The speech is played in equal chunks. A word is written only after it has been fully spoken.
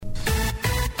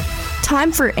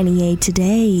Time for NEA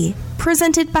Today,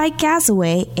 presented by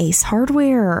Gazaway Ace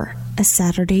Hardware. A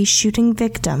Saturday shooting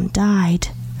victim died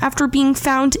after being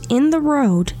found in the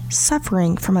road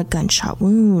suffering from a gunshot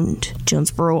wound.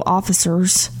 Jonesboro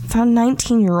officers found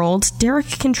 19-year-old Derek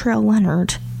Cantrell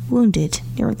Leonard wounded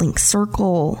near Link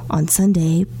Circle. On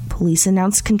Sunday, police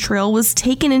announced Cantrell was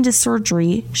taken into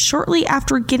surgery shortly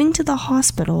after getting to the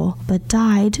hospital, but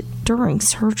died during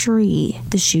surgery.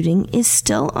 The shooting is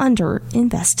still under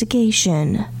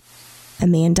investigation. A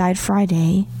man died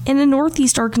Friday in a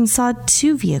Northeast Arkansas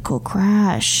two-vehicle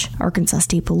crash. Arkansas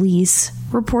State Police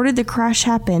reported the crash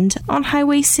happened on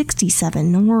Highway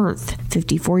 67 North.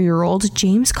 54-year-old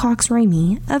James Cox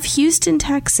Ramey of Houston,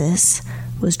 Texas,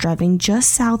 was driving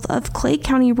just south of Clay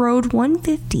County Road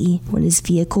 150 when his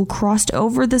vehicle crossed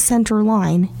over the center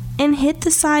line and hit the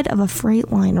side of a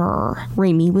Freightliner.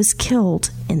 Ramey was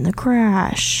killed in the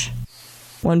crash.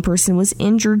 One person was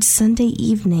injured Sunday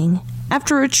evening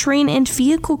after a train and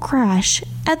vehicle crash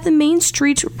at the Main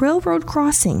Street Railroad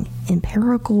crossing in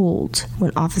Paragould.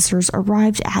 When officers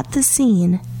arrived at the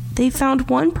scene, they found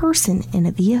one person in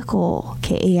a vehicle.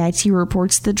 KAIT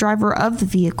reports the driver of the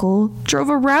vehicle drove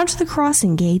around the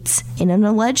crossing gates in an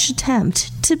alleged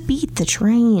attempt to beat the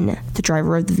train. The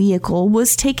driver of the vehicle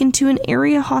was taken to an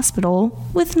area hospital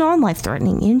with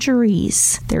non-life-threatening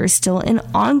injuries. There is still an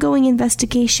ongoing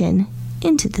investigation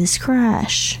into this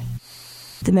crash.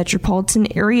 The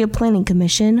Metropolitan Area Planning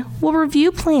Commission will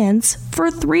review plans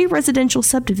for 3 residential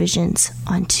subdivisions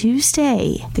on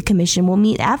Tuesday. The commission will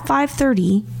meet at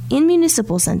 5:30 in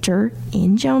Municipal Center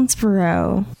in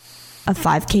Jonesboro. A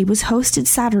 5K was hosted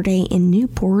Saturday in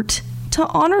Newport to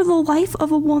honor the life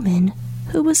of a woman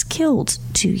who was killed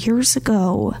 2 years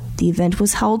ago. The event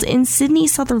was held in Sydney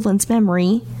Sutherland's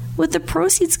memory, with the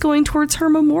proceeds going towards her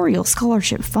Memorial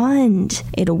Scholarship Fund.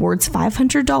 It awards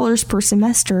 $500 per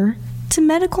semester to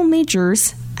medical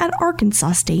majors at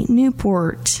Arkansas State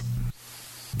Newport.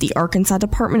 The Arkansas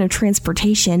Department of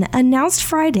Transportation announced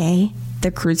Friday the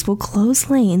crews will close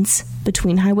lanes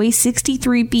between Highway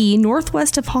 63B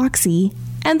northwest of Hoxie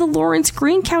and the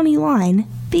Lawrence-Greene County line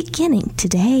beginning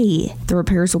today. The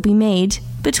repairs will be made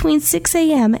between 6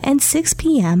 a.m. and 6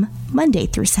 p.m. Monday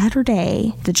through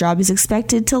Saturday. The job is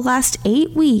expected to last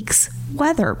 8 weeks,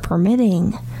 weather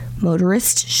permitting.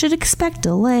 Motorists should expect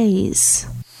delays.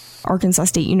 Arkansas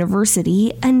State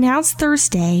University announced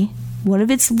Thursday one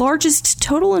of its largest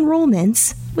total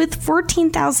enrollments with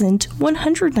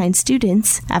 14,109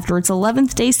 students after its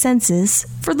 11th day census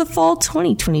for the fall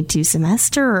 2022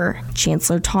 semester.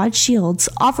 Chancellor Todd Shields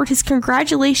offered his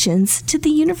congratulations to the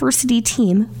university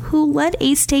team who led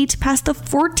A-State past the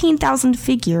 14,000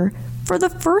 figure for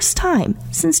the first time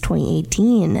since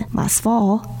 2018. Last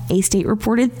fall, A-State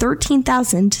reported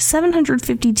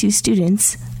 13,752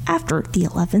 students after the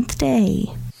 11th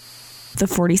day. The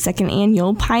 42nd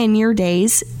Annual Pioneer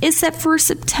Days is set for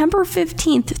September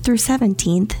 15th through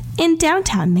 17th in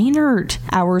downtown Maynard.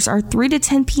 Hours are 3 to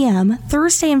 10 p.m.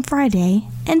 Thursday and Friday,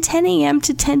 and 10 a.m.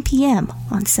 to 10 p.m.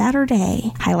 on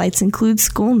Saturday. Highlights include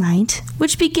School Night,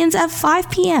 which begins at 5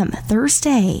 p.m.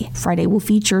 Thursday. Friday will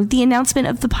feature the announcement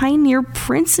of the Pioneer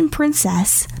Prince and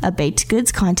Princess, a baked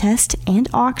goods contest and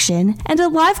auction, and a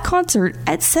live concert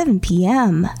at 7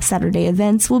 p.m. Saturday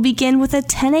events will begin with a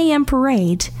 10 a.m.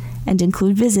 parade and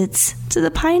include visits to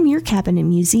the Pioneer Cabinet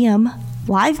Museum,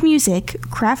 live music,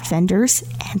 craft vendors,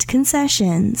 and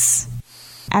concessions.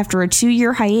 After a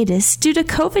 2-year hiatus due to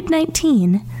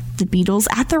COVID-19, the Beatles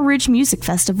at the Ridge Music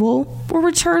Festival will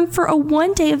return for a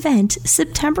one-day event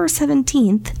September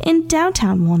 17th in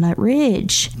downtown Walnut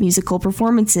Ridge. Musical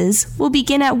performances will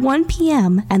begin at 1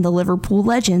 p.m. and the Liverpool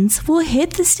Legends will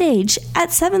hit the stage at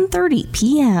 7:30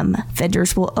 p.m.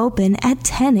 Vendors will open at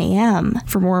 10 a.m.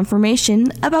 For more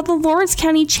information about the Lawrence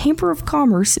County Chamber of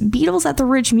Commerce Beatles at the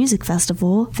Ridge Music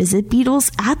Festival, visit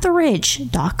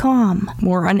BeatlesAtTheRidge.com.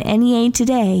 More on NEA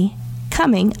Today,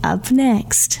 coming up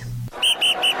next.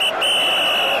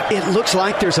 It looks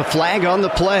like there's a flag on the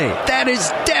play. That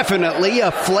is definitely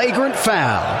a flagrant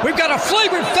foul. We've got a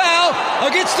flagrant foul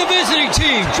against the visiting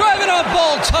team. Driving on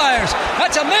bald tires.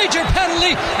 That's a major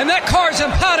penalty, and that car's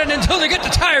impounded until they get the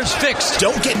tires fixed.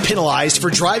 Don't get penalized for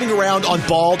driving around on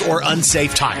bald or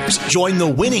unsafe tires. Join the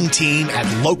winning team at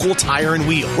Local Tire and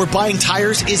Wheel, where buying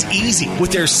tires is easy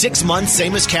with their 6-month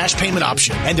same-as-cash payment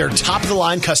option and their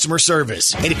top-of-the-line customer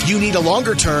service. And if you need a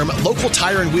longer term, Local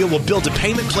Tire and Wheel will build a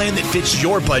payment plan that fits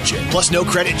your budget. Plus no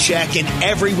credit check, and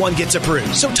everyone gets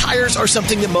approved. So tires are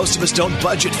something that most of us don't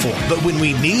budget for. But when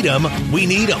we need them, We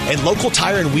need them, and Local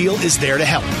Tire and Wheel is there to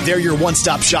help. They're your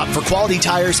one-stop shop for quality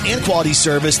tires and quality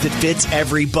service that fits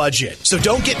every budget. So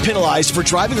don't get penalized for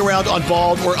driving around on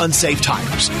bald or unsafe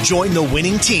tires. Join the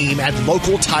winning team at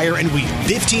Local Tire and Wheel,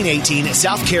 1518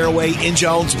 South Caraway in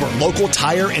Jonesboro.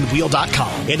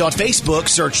 LocalTireandWheel.com. And on Facebook,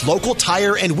 search Local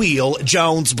Tire and Wheel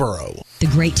Jonesboro. The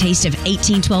great taste of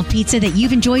 1812 pizza that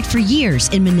you've enjoyed for years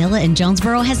in Manila and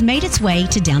Jonesboro has made its way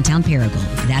to downtown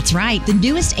Paragould. That's right. The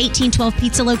newest 1812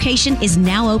 pizza location is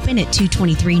now open at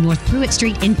 223 North Pruitt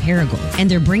Street in Paragould. And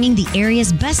they're bringing the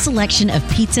area's best selection of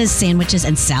pizzas, sandwiches,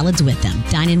 and salads with them.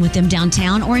 Dine in with them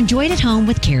downtown or enjoy it at home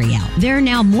with carryout. There are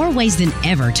now more ways than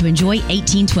ever to enjoy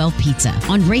 1812 pizza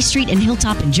on Ray Street and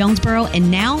Hilltop in Jonesboro, and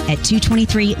now at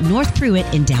 223 North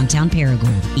Pruitt in downtown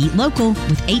Paragould. Eat local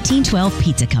with 1812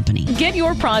 Pizza Company. Get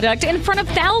your product in front of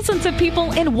thousands of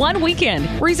people in one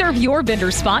weekend. Reserve your vendor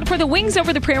spot for the Wings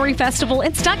Over the Prairie Festival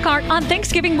in Stuttgart on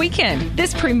Thanksgiving weekend.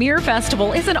 This premier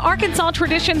festival is an Arkansas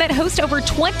tradition that hosts over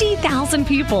 20,000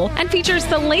 people and features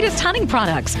the latest hunting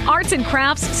products, arts and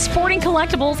crafts, sporting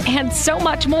collectibles, and so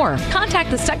much more.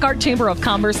 Contact the Stuttgart Chamber of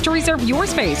Commerce to reserve your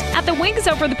space at the Wings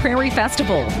Over the Prairie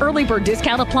Festival. Early bird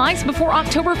discount applies before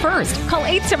October 1st. Call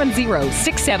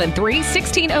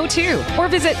 870-673-1602 or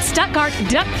visit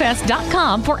StuttgartDuckFest.com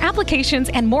for applications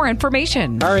and more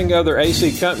information. Hiring other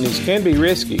AC companies can be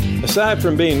risky. Aside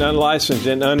from being unlicensed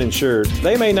and uninsured,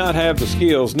 they may not have the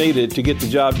skills needed to get the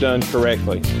job done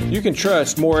correctly. You can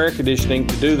trust Moore Air Conditioning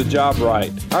to do the job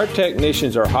right. Our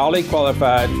technicians are highly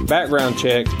qualified, background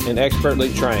checked, and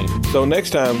expertly trained. So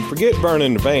next time, forget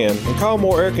burning the van and call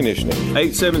Moore Air Conditioning,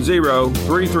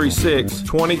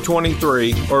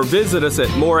 870-336-2023, or visit us at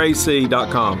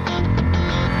mooreac.com.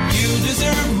 You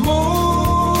deserve more.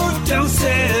 Don't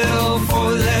settle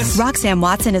for less. Roxanne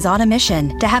Watson is on a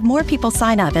mission to have more people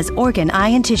sign up as organ, eye,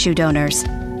 and tissue donors.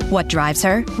 What drives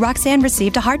her? Roxanne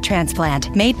received a heart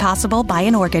transplant made possible by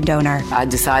an organ donor. I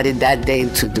decided that day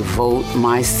to devote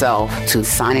myself to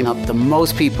signing up the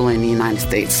most people in the United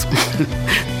States.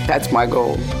 That's my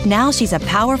goal. Now she's a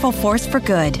powerful force for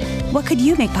good. What could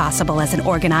you make possible as an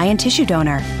organ, eye, and tissue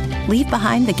donor? Leave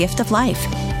behind the gift of life.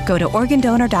 Go to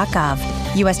organdonor.gov.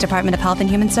 U.S. Department of Health and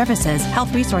Human Services,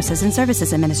 Health Resources and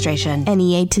Services Administration.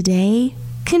 NEA Today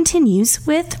continues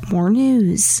with more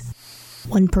news.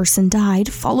 One person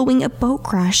died following a boat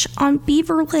crash on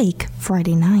Beaver Lake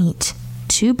Friday night.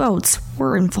 2 boats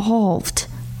were involved.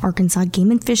 Arkansas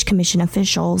Game and Fish Commission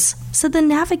officials said the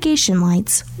navigation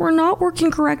lights were not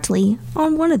working correctly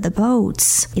on one of the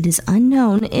boats. It is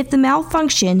unknown if the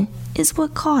malfunction is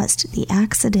what caused the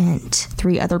accident.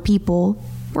 3 other people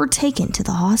were taken to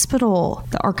the hospital.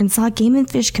 The Arkansas Game and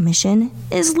Fish Commission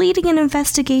is leading an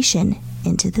investigation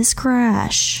into this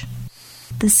crash.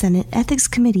 The Senate Ethics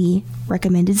Committee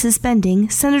recommended suspending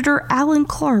Senator Alan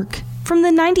Clark from the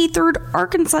 93rd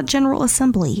Arkansas General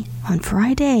Assembly on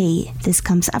Friday. This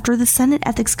comes after the Senate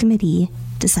Ethics Committee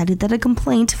decided that a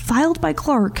complaint filed by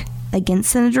Clark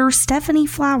against Senator Stephanie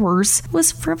Flowers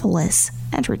was frivolous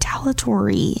and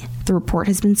retaliatory. The report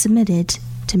has been submitted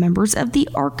to members of the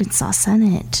Arkansas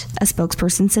Senate. A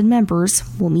spokesperson said members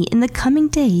will meet in the coming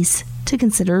days to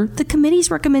consider the committee's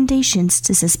recommendations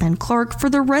to suspend Clark for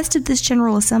the rest of this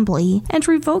General Assembly and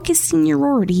revoke his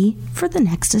seniority for the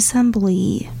next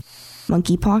assembly.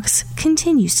 Monkeypox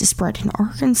continues to spread in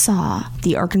Arkansas.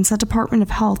 The Arkansas Department of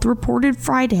Health reported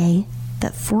Friday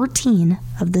that 14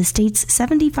 of the state's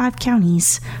 75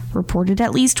 counties reported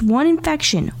at least one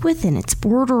infection within its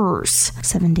borders.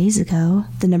 7 days ago,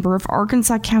 the number of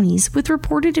Arkansas counties with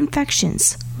reported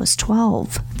infections was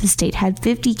 12. The state had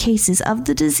 50 cases of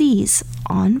the disease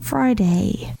on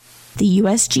Friday. The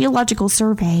U.S. Geological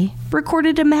Survey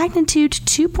recorded a magnitude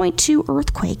 2.2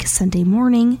 earthquake Sunday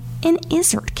morning in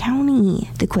Izard County.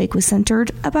 The quake was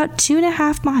centered about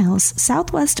 2.5 miles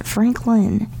southwest of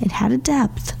Franklin. It had a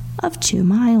depth of 2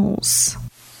 miles.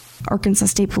 Arkansas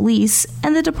State Police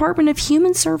and the Department of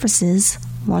Human Services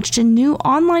launched a new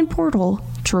online portal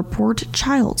to report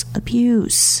child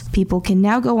abuse. People can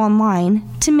now go online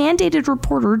to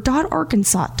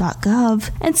mandatedreporter.arkansas.gov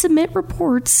and submit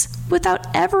reports without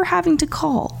ever having to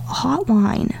call a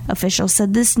hotline. Officials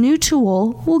said this new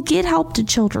tool will get help to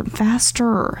children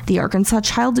faster. The Arkansas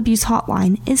Child Abuse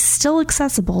Hotline is still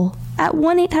accessible at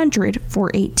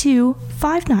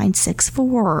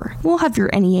 1-800-482-5964. We'll have your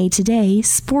NEA Today,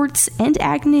 sports, and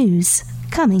ag news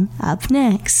coming up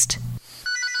next.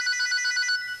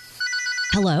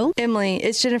 Hello? Emily,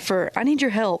 it's Jennifer. I need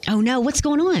your help. Oh, no. What's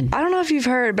going on? I don't know if you've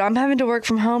heard, but I'm having to work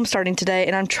from home starting today,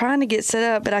 and I'm trying to get set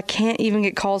up, but I can't even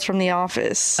get calls from the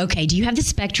office. Okay. Do you have the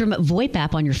Spectrum VoIP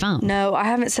app on your phone? No, I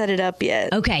haven't set it up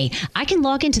yet. Okay. I can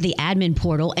log into the admin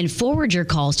portal and forward your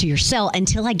calls to your cell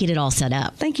until I get it all set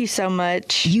up. Thank you so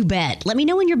much. You bet. Let me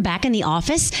know when you're back in the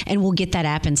office, and we'll get that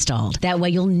app installed. That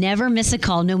way you'll never miss a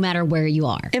call no matter where you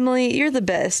are. Emily, you're the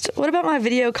best. What about my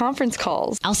video conference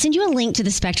calls? I'll send you a link to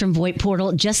the Spectrum VoIP portal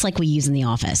just like we use in the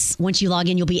office. Once you log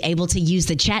in, you'll be able to use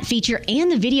the chat feature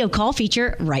and the video call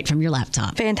feature right from your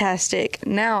laptop. Fantastic.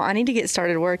 Now I need to get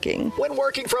started working. When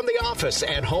working from the office,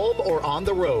 at home, or on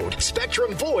the road,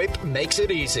 Spectrum VoIP makes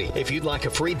it easy. If you'd like a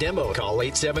free demo, call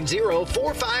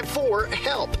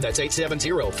 870-454-HELP. That's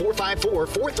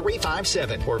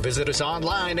 870-454-4357. Or visit us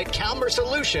online at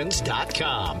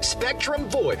CalmerSolutions.com. Spectrum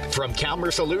VoIP from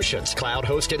Calmer Solutions.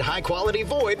 Cloud-hosted high-quality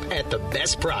VoIP at the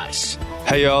best price.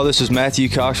 Hey y'all, this is Matthew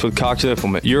Cox with Cox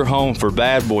Implement, your home for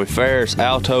Bad Boy, Ferris,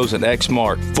 Altos, and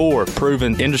X-Mark, 4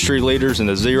 proven industry leaders in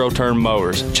the zero-turn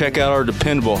mowers. Check out our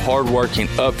dependable, hard-working,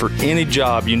 up for any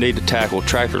job you need to tackle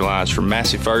tractor lines from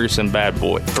Massey Ferguson Bad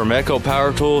Boy. From Echo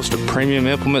Power Tools to premium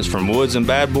implements from Woods and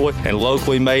Bad Boy and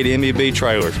locally made MEB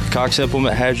trailers, Cox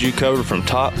Implement has you covered from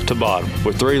top to bottom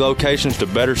with 3 locations to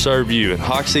better serve you in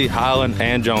Hoxie, Highland,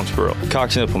 and Jonesboro.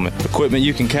 Cox Implement, equipment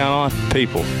you can count on,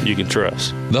 people you can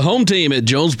trust. The home team at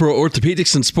Jonesboro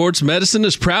Orthopedics and Sports Medicine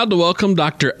is proud to welcome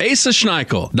Dr. Asa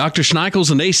Schneickel. Dr.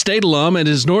 Schneickel's an ACE State alum and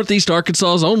is Northeast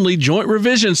Arkansas's only joint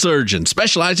revision surgeon,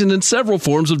 specializing in several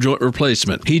forms of joint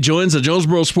replacement. He joins the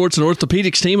Jonesboro Sports and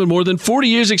Orthopedics team with more than 40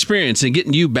 years experience in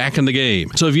getting you back in the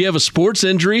game. So if you have a sports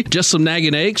injury, just some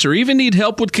nagging aches, or even need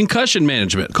help with concussion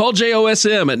management, call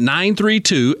JOSM at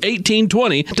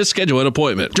 932-1820 to schedule an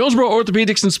appointment. Jonesboro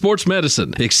Orthopedics and Sports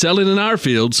Medicine, excelling in our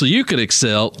field so you can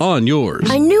excel on yours.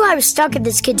 I knew I was stuck at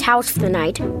this kid's house for the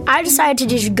night. I decided to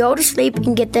just go to sleep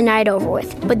and get the night over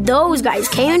with. But those guys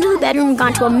came into the bedroom and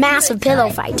got into a massive pillow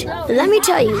fight. Let me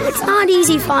tell you, it's not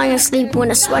easy falling asleep when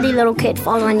a sweaty little kid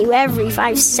falls on you every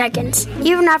 5 seconds.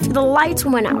 Even after the lights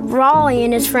went out, Raleigh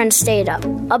and his friends stayed up.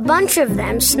 A bunch of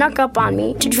them snuck up on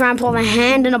me to try and pull the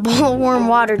hand in a bowl of warm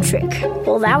water trick.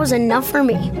 Well, that was enough for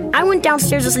me. I went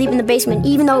downstairs to sleep in the basement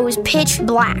even though it was pitch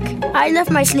black. I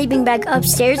left my sleeping bag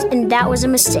upstairs and that was a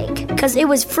mistake because it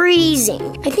was freezing.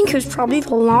 I think it was probably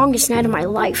the longest night of my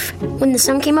life. When the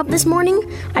sun came up this morning,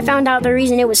 I found out the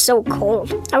reason it was so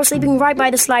cold. I was sleeping right by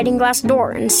the sliding glass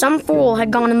door and some fool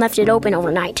had gone and left it open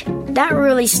overnight. That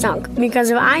really stunk because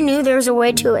if I knew there was a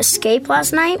way to escape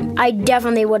last night, I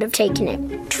definitely would have taken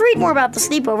it. To read more about the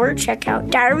sleepover, check out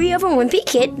Diary of a Wimpy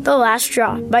Kid, The Last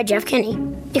Straw by Jeff Kinney.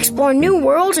 Explore new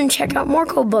worlds and check out more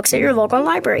cool books at your local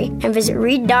library and visit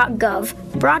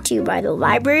read.gov. Brought to you by the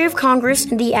Library of Congress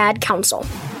and the Ad Council.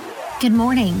 Good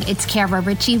morning. It's Kara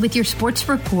Ritchie with your sports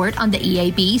report on the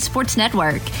EAB Sports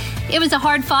Network. It was a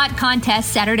hard-fought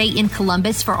contest Saturday in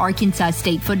Columbus for Arkansas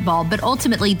State football, but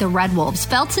ultimately the Red Wolves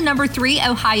fell to number 3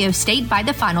 Ohio State by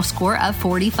the final score of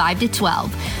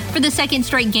 45-12. For the second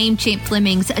straight game, Champ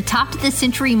Flemings topped the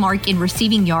century mark in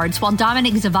receiving yards, while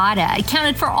Dominic Zavada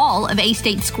accounted for all of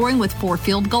A-State's scoring with 4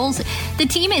 field goals. The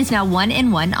team is now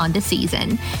 1-1 on the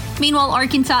season. Meanwhile,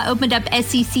 Arkansas opened up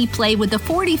SEC play with a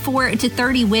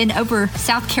 44-30 win over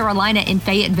South Carolina in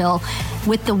Fayetteville.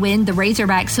 With the win, the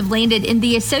Razorbacks have landed in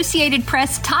the Associated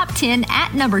Press top 10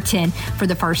 at number 10 for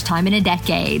the first time in a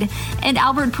decade. And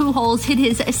Albert Pujols hit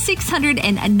his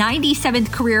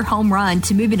 697th career home run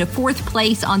to move into 4th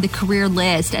place on the career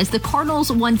list as the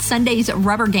Cardinals won Sunday's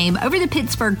rubber game over the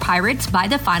Pittsburgh Pirates by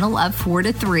the final of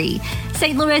 4-3.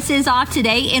 St. Louis is off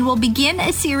today and will begin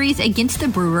a series against the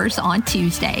Brewers on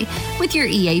Tuesday. With your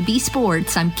EAB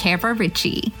Sports, I'm Kara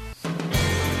Ritchie.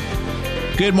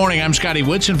 Good morning, I'm Scotty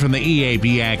Woodson from the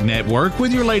EAB Ag Network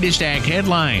with your latest ag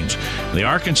headlines. The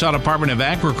Arkansas Department of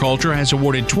Agriculture has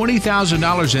awarded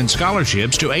 $20,000 in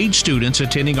scholarships to 8 students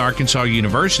attending Arkansas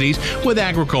universities with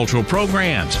agricultural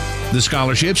programs. The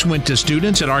scholarships went to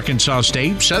students at Arkansas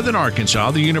State, Southern Arkansas,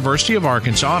 the University of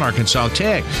Arkansas, and Arkansas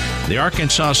Tech. The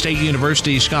Arkansas State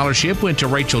University scholarship went to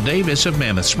Rachel Davis of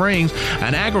Mammoth Springs,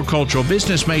 an agricultural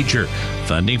business major.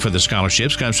 Funding for the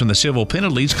scholarships comes from the civil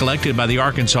penalties collected by the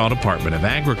Arkansas Department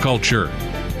of Agriculture.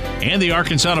 And the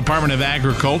Arkansas Department of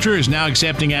Agriculture is now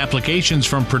accepting applications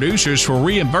from producers for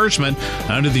reimbursement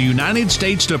under the United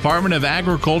States Department of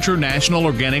Agriculture National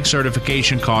Organic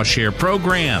Certification Cost Share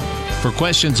Program. For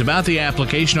questions about the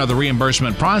application or the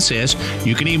reimbursement process,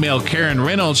 you can email Karen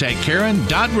Reynolds at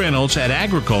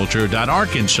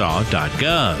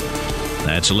karen.reynolds@agriculture.arkansas.gov.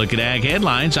 That's a look at Ag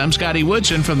Headlines. I'm Scotty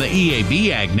Woodson from the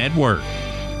EAB Ag Network.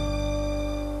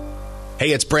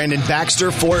 Hey, it's Brandon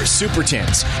Baxter for Super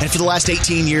Tints. And for the last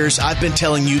 18 years, I've been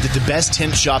telling you that the best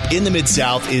tint shop in the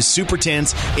Mid-South is Super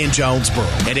Tints in Jonesboro.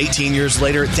 And 18 years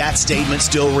later, that statement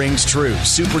still rings true.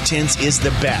 Super Tints is the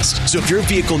best. So if your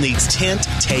vehicle needs tint,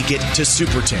 take it to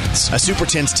Super Tints. A Super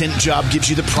Tints tint job gives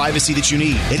you the privacy that you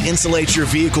need. It insulates your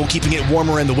vehicle, keeping it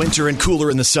warmer in the winter and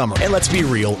cooler in the summer. And let's be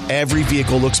real, every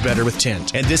vehicle looks better with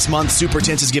tint. And this month, Super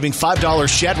Tints is giving $5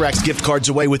 Shadrack's gift cards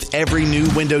away with every new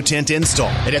window tint install.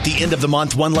 And at the end of the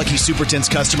month, one lucky Super Tints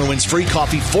customer wins free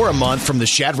coffee for a month from the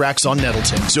Shadrack's on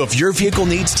Nettleton. So if your vehicle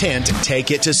needs tint,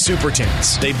 take it to Super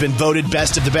Tints. They've been voted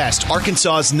best of the best,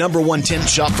 Arkansas's #1 tint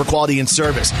shop for quality and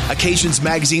service, Occasions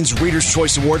Magazine's Reader's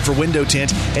Choice Award for window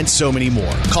tint, and so many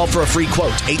more. Call for a free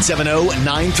quote,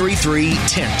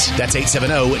 870-933-TINT. That's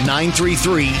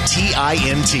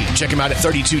 870-933-TINT. Check them out at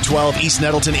 3212 East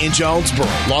Nettleton in Jonesboro.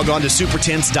 Log on to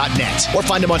supertints.net or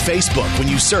find them on Facebook when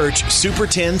you search Super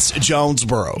Tints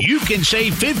Jonesboro. You can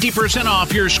save 50%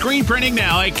 off your screen printing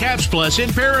now at Caps Plus in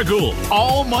Paragould.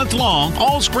 All month long,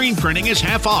 all screen printing is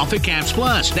half off at Caps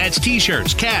Plus. That's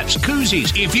t-shirts, caps,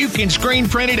 koozies. If you can screen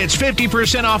print it, it's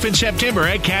 50% off in September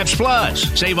at Caps Plus.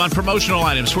 Save on promotional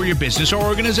items for your business or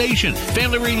organization,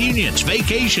 family reunions,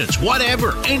 vacations,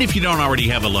 whatever. And if you don't already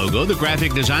have a logo, the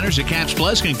graphic designers at Caps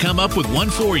Plus can come up with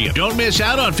one for you. Don't miss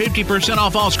out on 50%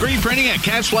 off all screen printing at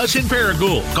Caps Plus in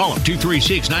Paragould. Call them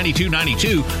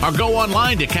 236-9292 or go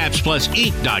online to CapsPlusInc.com.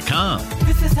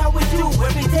 This is how we do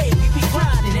every day. We be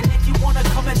grinding, and if you wanna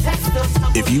come and text us,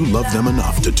 if you love them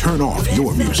enough to turn off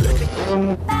your music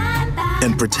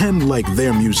and pretend like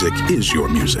their music is your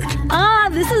music.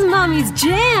 This is Mommy's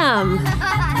jam.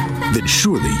 Then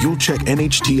surely you'll check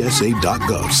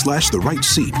NHTSA.gov/the right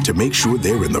seat to make sure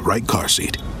they're in the right car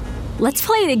seat. Let's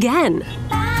play it again.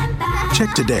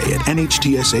 Check today at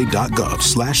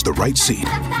NHTSA.gov/the right seat.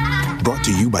 Brought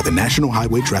to you by the National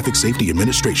Highway Traffic Safety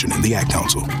Administration and the Ad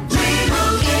Council.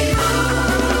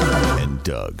 And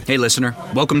Doug. Hey, listener.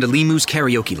 Welcome to Limu's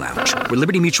Karaoke Lounge, where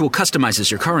Liberty Mutual customizes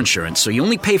your car insurance so you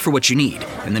only pay for what you need,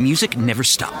 and the music never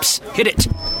stops. Hit it.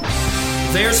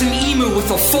 There's an emu with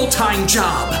a full-time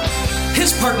job.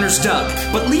 His partner's Doug,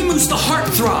 but Limu's the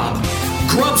heartthrob.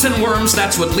 Grubs and worms,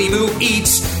 that's what Limu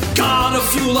eats. Gotta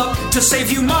fuel up to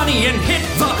save you money and hit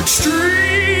the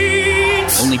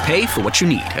streets. Only pay for what you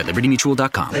need at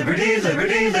libertymutual.com. Liberty,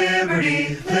 liberty,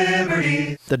 liberty,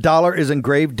 liberty. The dollar is in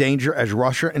grave danger as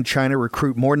Russia and China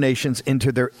recruit more nations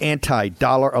into their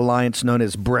anti-dollar alliance known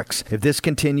as BRICS. If this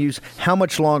continues, how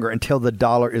much longer until the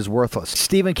dollar is worthless?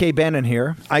 Stephen K. Bannon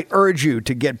here. I urge you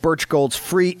to get Birch Gold's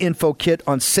free info kit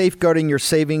on safeguarding your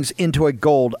savings into a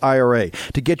gold IRA.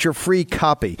 To get your free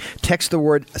copy, text the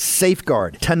word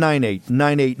safeguard to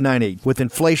 989898. With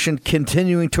inflation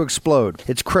continuing to explode,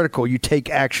 it's critical you take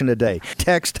action today.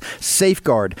 Text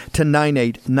safeguard to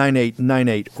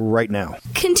 989898 right now.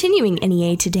 Continuing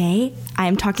NEA today, I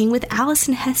am talking with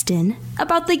Allison Heston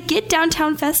about the Get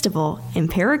Downtown Festival in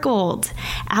Paragould.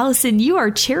 Allison, you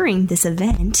are chairing this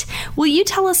event. Will you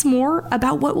tell us more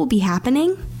about what will be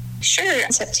happening? Sure.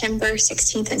 September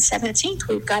 16th and 17th,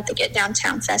 we've got the Get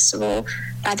Downtown Festival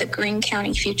by the Greene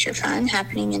County Future Fund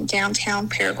happening in downtown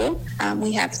Paragould.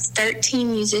 We have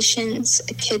 13 musicians,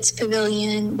 a kids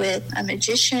pavilion with a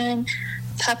magician,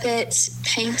 puppets,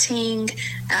 painting,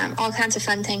 all kinds of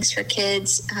fun things for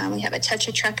kids. We have a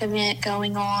touch-a-truck event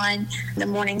going on. The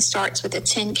morning starts with a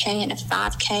 10K and a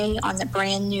 5K on the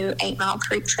brand new 8 Mile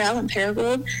Creek Trail in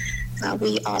Paragould.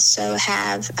 We also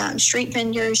have street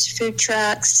vendors, food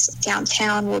trucks.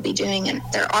 Downtown will be doing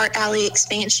their art alley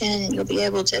expansion. You'll be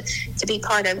able to be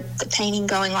part of the painting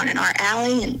going on in Art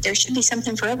Alley, and there should be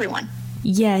something for everyone.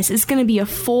 Yes, it's going to be a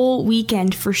full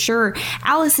weekend for sure.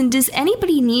 Allison, does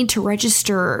anybody need to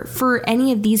register for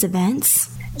any of these events?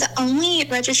 The only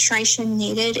registration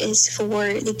needed is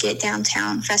for the Get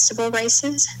Downtown Festival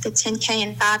races. The 10K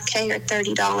and 5K are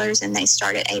 $30, and they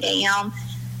start at 8 a.m.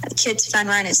 The kids' fun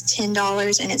run is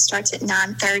 $10, and it starts at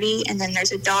 9:30, and then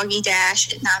there's a doggy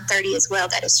dash at 9:30 as well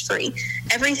that is free.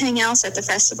 Everything else at the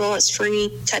festival is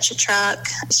free. Touch a Truck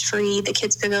is free. The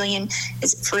kids' pavilion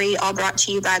is free, all brought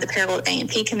to you by the Paragould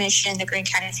A&P Commission, the Greene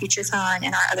County Future Fund,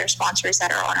 and our other sponsors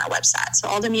that are on our website. So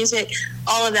all the music,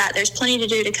 all of that, there's plenty to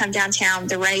do to come downtown.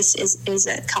 The race is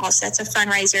a cost. That's a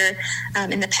fundraiser.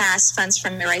 In the past, funds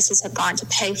from the races have gone to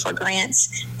pay for grants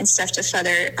and stuff to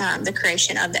further the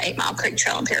creation of the 8 Mile Creek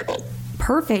Trail in Paragould.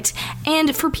 Perfect.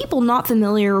 And for people not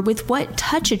familiar with what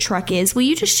Touch a Truck is, will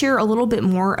you just share a little bit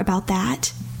more about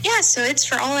that? Yeah, so it's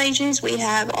for all ages. We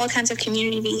have all kinds of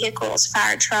community vehicles,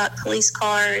 fire truck, police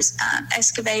cars,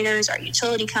 excavators. Our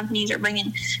utility companies are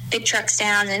bringing big trucks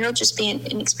down, and it'll just be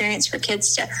an experience for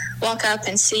kids to walk up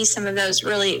and see some of those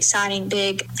really exciting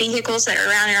big vehicles that are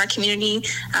around in our community.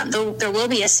 There will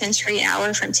be a sensory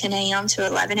hour from 10 a.m. to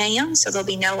 11 a.m., so there'll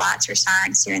be no lights or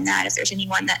sirens during that if there's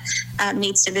anyone that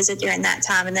needs to visit during that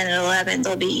time. And then at 11,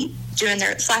 they'll be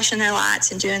flashing their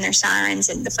lights and doing their sirens,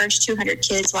 and the first 200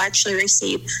 kids will actually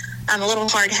receive a little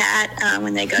hard hat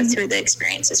when they go through the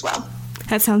experience as well.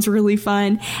 That sounds really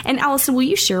fun. And Allison, will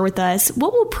you share with us,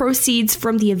 what will proceeds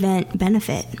from the event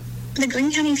benefit? The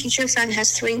Greene County Future Fund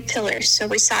has 3 pillars. So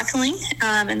recycling,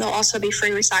 and there'll also be free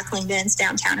recycling bins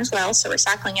downtown as well. So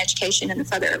recycling education and the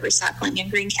further recycling in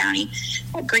Greene County.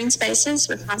 Green spaces,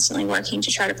 we're constantly working to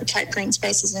try to protect green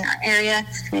spaces in our area.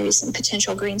 Maybe some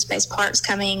potential green space parks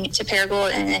coming to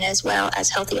Paragould, and then as well as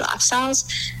healthy lifestyles.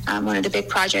 One of the big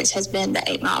projects has been the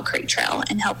 8 Mile Creek Trail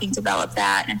and helping develop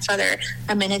that and further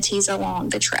amenities along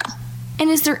the trail. And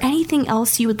is there anything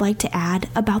else you would like to add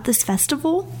about this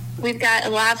festival? We've got a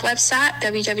live website,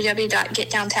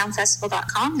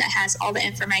 www.getdowntownfestival.com, that has all the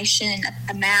information,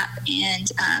 a map,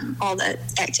 and all the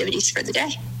activities for the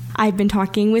day. I've been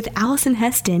talking with Allison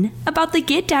Heston about the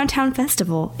Get Downtown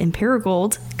Festival in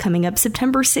Paragould coming up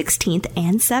September 16th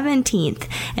and 17th.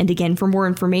 And again, for more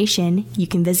information, you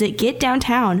can visit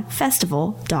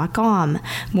getdowntownfestival.com.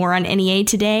 More on NEA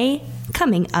Today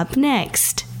coming up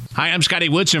next. Hi, I'm Scotty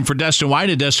Woodson for Dustin White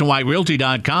at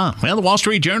DustinWhiteRealty.com. Well, the Wall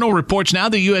Street Journal reports now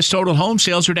the U.S. total home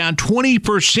sales are down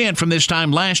 20% from this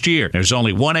time last year. There's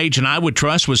only one agent I would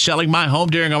trust with selling my home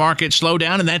during a market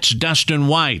slowdown, and that's Dustin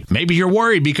White. Maybe you're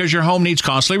worried because your home needs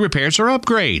costly repairs or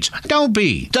upgrades. Don't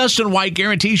be. Dustin White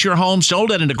guarantees your home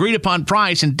sold at an agreed-upon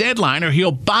price and deadline, or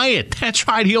he'll buy it. That's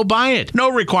right, he'll buy it. No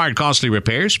required costly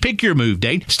repairs. Pick your move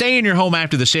date. Stay in your home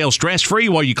after the sale stress-free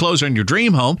while you close on your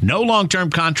dream home. No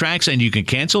long-term contracts, and you can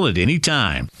cancel at any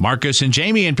time. Marcus and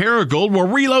Jamie in Paragould were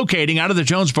relocating out of the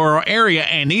Jonesboro area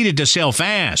and needed to sell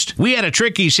fast. We had a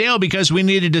tricky sale because we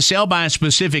needed to sell by a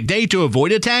specific date to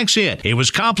avoid a tax hit. It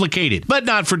was complicated, but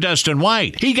not for Dustin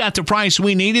White. He got the price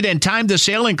we needed and timed the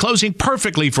sale and closing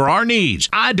perfectly for our needs.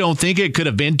 I don't think it could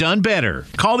have been done better.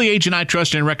 Call the agent I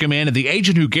trust and recommend, and the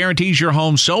agent who guarantees your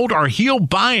home sold, or he'll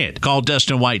buy it. Call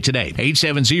Dustin White today,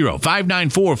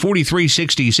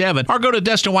 870-594-4367, or go to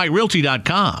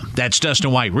DustinWhiteRealty.com. That's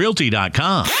DustinWhiteRealty.com.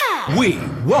 We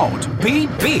won't be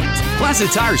beat. Plaza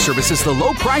Tire Service is the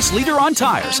low price leader on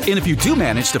tires. And if you do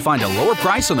manage to find a lower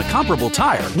price on the comparable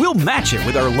tire, we'll match it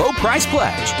with our low price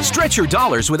pledge. Stretch your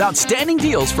dollars with outstanding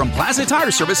deals from Plaza Tire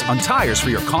Service on tires for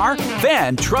your car,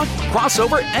 van, truck,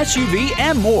 crossover, SUV,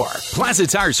 and more. Plaza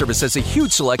Tire Service has a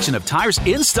huge selection of tires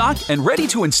in stock and ready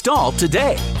to install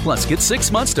today. Plus, get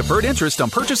 6 months deferred interest on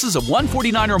purchases of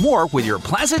 $149 or more with your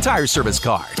Plaza Tire Service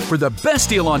card. For the best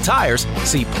deal on tires,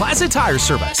 see Plaza Tire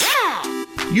Service.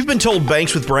 You've been told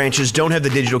banks with branches don't have the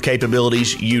digital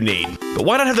capabilities you need. But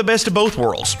why not have the best of both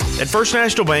worlds? At First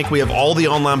National Bank, we have all the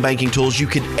online banking tools you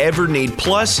could ever need.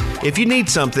 Plus, if you need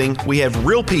something, we have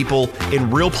real people in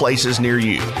real places near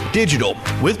you. Digital,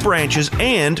 with branches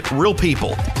and real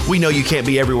people. We know you can't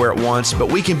be everywhere at once, but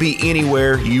we can be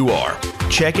anywhere you are.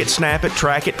 Check it, snap it,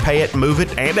 track it, pay it, move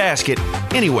it, and ask it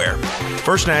anywhere.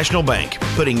 First National Bank,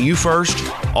 putting you first,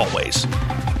 always.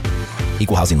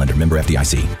 Equal housing lender, member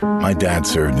FDIC. My dad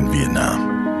served in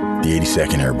Vietnam, the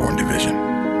 82nd Airborne Division.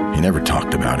 He never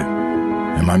talked about it,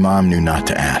 and my mom knew not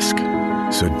to ask.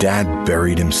 So Dad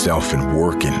buried himself in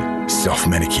work and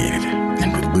self-medicated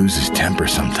and would lose his temper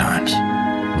sometimes.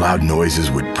 Loud noises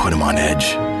would put him on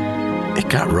edge. It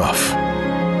got rough.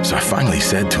 So I finally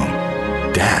said to him,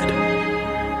 Dad,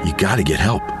 you gotta get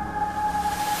help.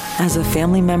 As a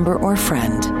family member or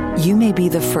friend, you may be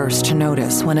the first to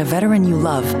notice when a veteran you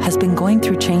love has been going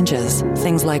through changes.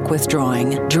 Things like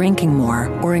withdrawing, drinking more,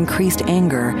 or increased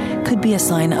anger could be a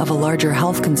sign of a larger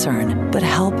health concern, but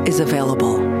help is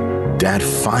available. Dad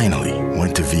finally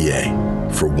went to VA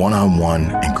for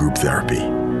one-on-one and group therapy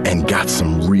and got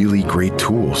some really great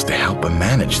tools to help him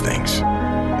manage things.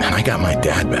 And I got my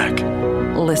dad back.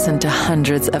 Listen to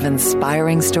hundreds of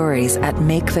inspiring stories at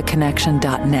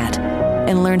MakeTheConnection.net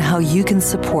and learn how you can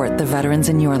support the veterans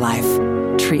in your life.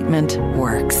 Treatment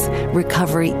works.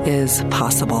 Recovery is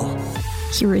possible.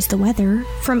 Here is the weather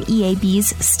from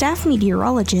EAB's staff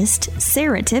meteorologist,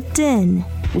 Sarah Tipton.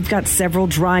 We've got several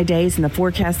dry days in the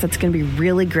forecast. That's going to be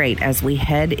really great as we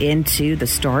head into the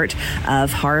start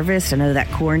of harvest. I know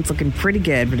that corn's looking pretty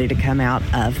good, ready to come out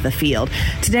of the field.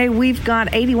 Today, we've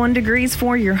got 81 degrees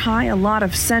for your high, a lot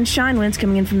of sunshine, winds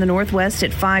coming in from the northwest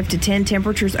at 5 to 10.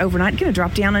 Temperatures overnight going to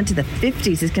drop down into the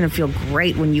 50s. It's going to feel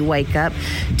great when you wake up.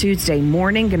 Tuesday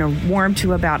morning, going to warm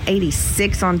to about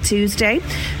 86 on Tuesday.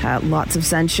 Lots of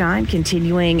sunshine,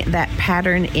 continuing that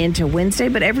pattern into Wednesday,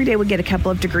 but every day we get a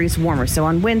couple of degrees warmer. So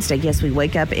on Wednesday, yes, we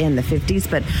wake up in the 50s,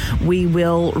 but we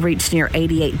will reach near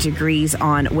 88 degrees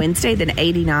on Wednesday, then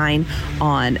 89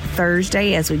 on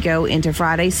Thursday as we go into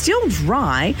Friday. Still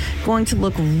dry, going to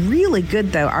look really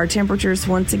good though. Our temperatures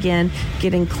once again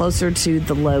getting closer to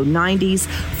the low 90s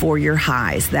for your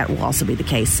highs. That will also be the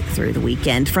case through the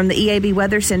weekend. From the EAB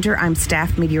Weather Center, I'm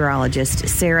staff meteorologist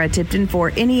Sarah Tipton for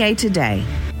NEA Today.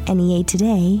 NEA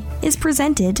Today is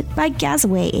presented by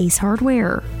Gazaway Ace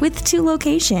Hardware with 2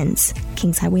 locations,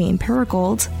 Kings Highway in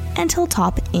Paragould and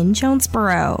Hilltop in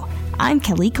Jonesboro. I'm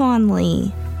Kelly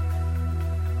Conley.